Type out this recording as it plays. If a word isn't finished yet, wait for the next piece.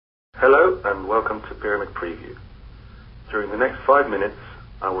Hello and welcome to Pyramid Preview. During the next 5 minutes,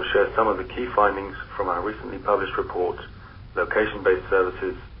 I will share some of the key findings from our recently published report, Location-Based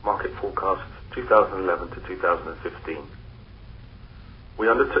Services Market Forecasts 2011 to 2015. We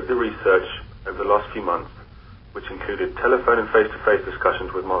undertook the research over the last few months, which included telephone and face-to-face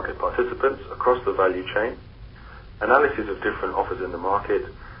discussions with market participants across the value chain, analysis of different offers in the market,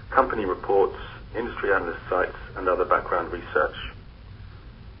 company reports, industry analyst sites, and other background research.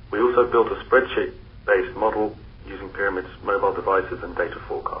 We also built a spreadsheet-based model using Pyramid's mobile devices and data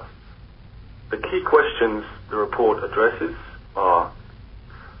forecasts. The key questions the report addresses are: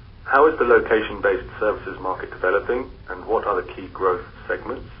 how is the location-based services market developing, and what are the key growth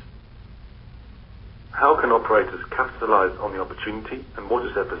segments? How can operators capitalize on the opportunity, and what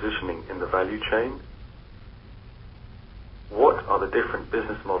is their positioning in the value chain? What are the different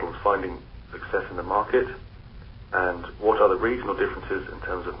business models finding success in the market? And what are the regional differences in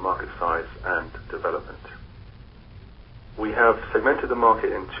terms of market size and development? We have segmented the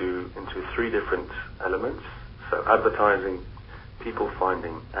market into 3 different elements. So advertising, people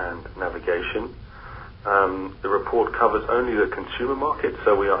finding, and navigation. The report covers only the consumer market,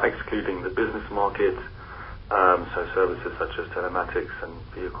 so we are excluding the business market, so services such as telematics and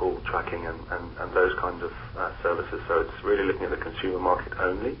vehicle tracking and those kinds of services. So it's really looking at the consumer market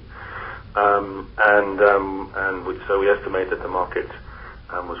only. So we estimate that the market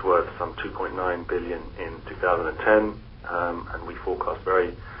was worth some 2.9 billion in 2010, and we forecast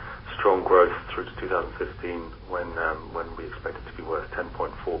very strong growth through to 2015 when we expect it to be worth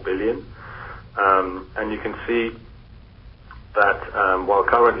 10.4 billion. And you can see that while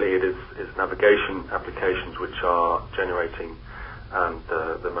currently it is navigation applications which are generating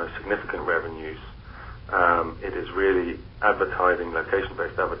the most significant revenues, it is really advertising,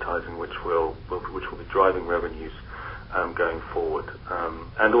 location-based advertising, which will be driving revenues going forward.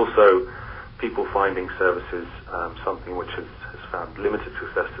 And also people finding services, something which has found limited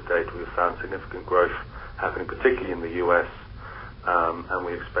success to date. We've found significant growth happening, particularly in the US, and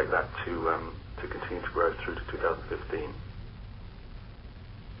we expect that to continue to grow through to 2015.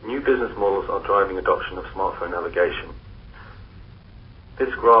 New business models are driving adoption of smartphone navigation.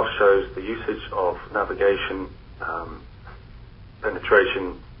 This graph shows the usage of navigation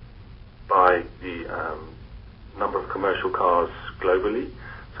penetration by the number of commercial cars globally.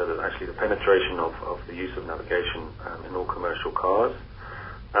 So that actually the penetration of the use of navigation in all commercial cars.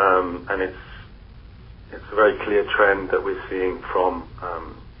 And it's a very clear trend that we're seeing from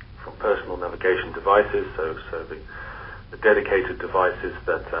personal navigation devices, so the dedicated devices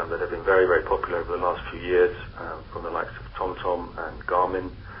that have been very, very popular over the last few years, from the likes of TomTom and Garmin.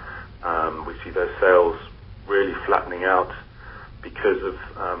 We see those sales really flattening out because of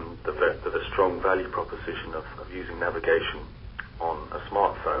the strong value proposition of using navigation on a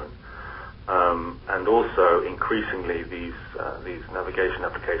smartphone. And also increasingly these navigation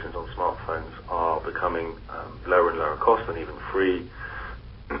applications on smartphones are becoming lower and lower cost and even free,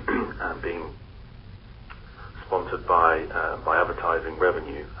 and being sponsored by advertising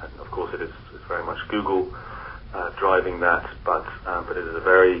revenue. And of course it's very much Google driving that, but it is a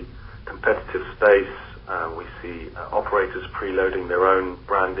very competitive space. We see operators preloading their own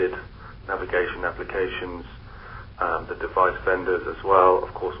branded navigation applications, the device vendors as well,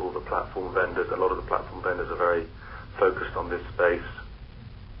 of course all the platform vendors. A lot of the platform vendors are very focused on this space,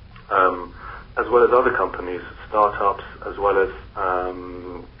 as well as other companies, startups, as well as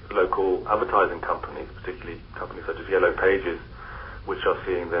local advertising companies, particularly companies such as Yellow Pages, which are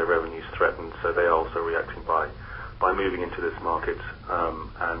seeing their revenues threatened, so they are also reacting by moving into this market,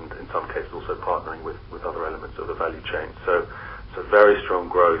 and in some cases also partnering with other elements of the value chain. So it's a very strong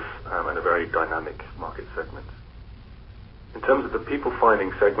growth and a very dynamic market segment. In terms of the people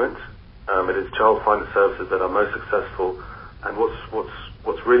finding segment, it is child finder services that are most successful, and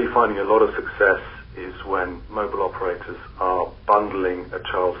what's really finding a lot of success is when mobile operators are bundling a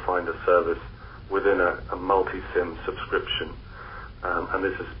child finder service within a multi-SIM subscription, and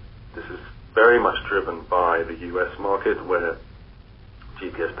this is very much driven by the US market, where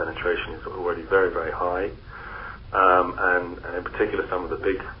GPS penetration is already very, very high, and in particular some of the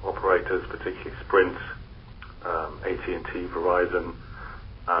big operators, particularly Sprint, AT&T, Verizon,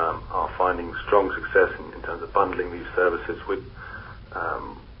 are finding strong success in terms of bundling these services with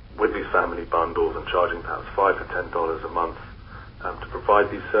these family bundles and charging perhaps $5 to $10 a month to provide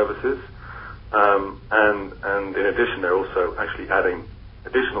these services. And in addition, they're also actually adding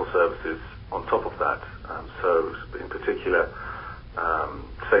additional services on top of that. So in particular,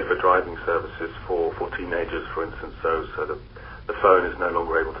 safer driving services for teenagers, for instance. So the phone is no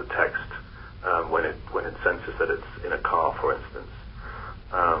longer able to text when it senses that it's in a car, for instance.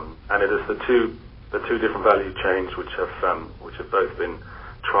 And and it is the two different value chains which have both been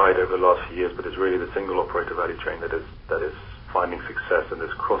tried over the last few years, but it's really the single operator value chain that is finding success, and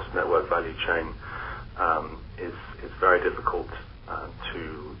this cross-network value chain is very difficult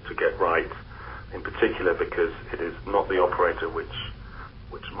to get right, in particular because it is not the operator which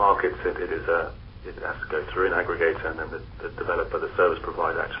markets it. It has to go through an aggregator, and then the developer, the service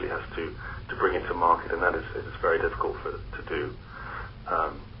provider, actually has to bring it to market, and that is very difficult to do.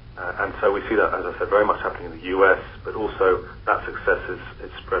 And so we see that, as I said, very much happening in the US, but also that success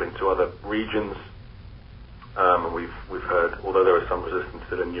is spreading to other regions. And we've heard, although there is some resistance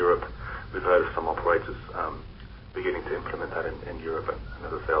still in Europe, we've heard of some operators beginning to implement that in Europe and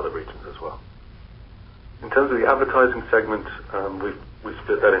as I say, other regions as well. In terms of the advertising segment, we've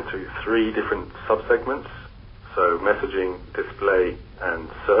split that into three different sub-segments. So messaging, display, and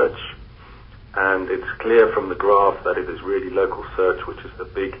search. And it's clear from the graph that it is really local search which is the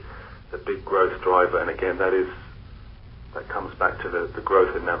big growth driver. And again, that comes back to the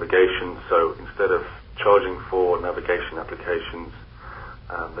growth in navigation. So instead of charging for navigation applications,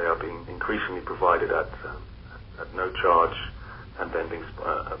 they are being increasingly provided at no charge, and then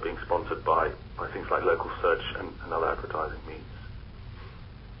being sponsored by things like local search and other advertising means.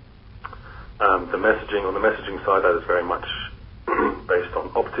 On the messaging side, that is very much based on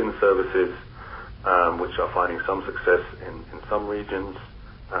opt-in services, which are finding some success in some regions,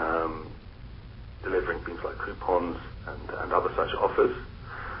 delivering things like coupons and other such offers.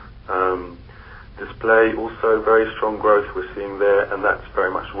 Display, also very strong growth we're seeing there, and that's very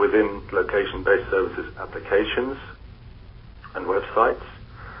much within location-based services applications and websites.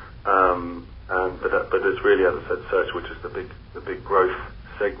 But it's really, as I said, search which is the big growth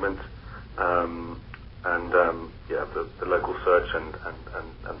segment, the local search and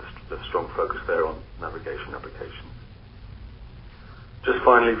the strong focus there on navigation applications. Just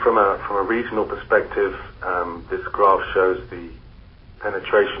finally, from a regional perspective, this graph shows the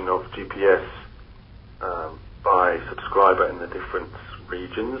penetration of GPS by subscriber in the different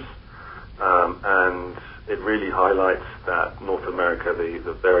regions, and it really highlights that North America,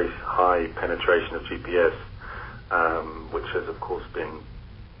 the very high penetration of GPS, which has of course been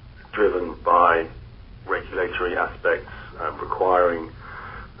driven by regulatory aspects requiring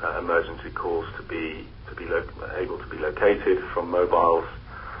emergency calls to be able to be located from mobiles,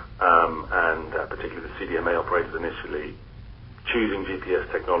 and particularly the CDMA operators initially choosing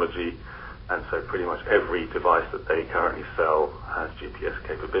GPS technology, and so pretty much every device that they currently sell has GPS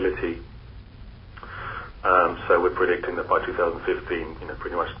capability. So we're predicting that by 2015,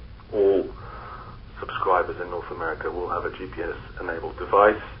 pretty much all subscribers in North America will have a GPS-enabled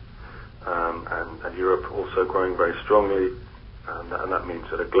device, and Europe also growing very strongly, and that means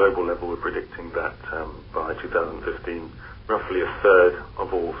at a global level we're predicting that by 2015, roughly a third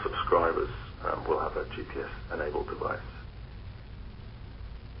of all subscribers will have a GPS-enabled device.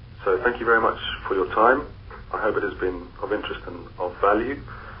 So thank you very much for your time. I hope it has been of interest and of value.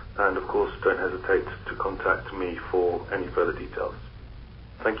 And of course, don't hesitate to contact me for any further details.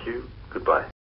 Thank you. Goodbye.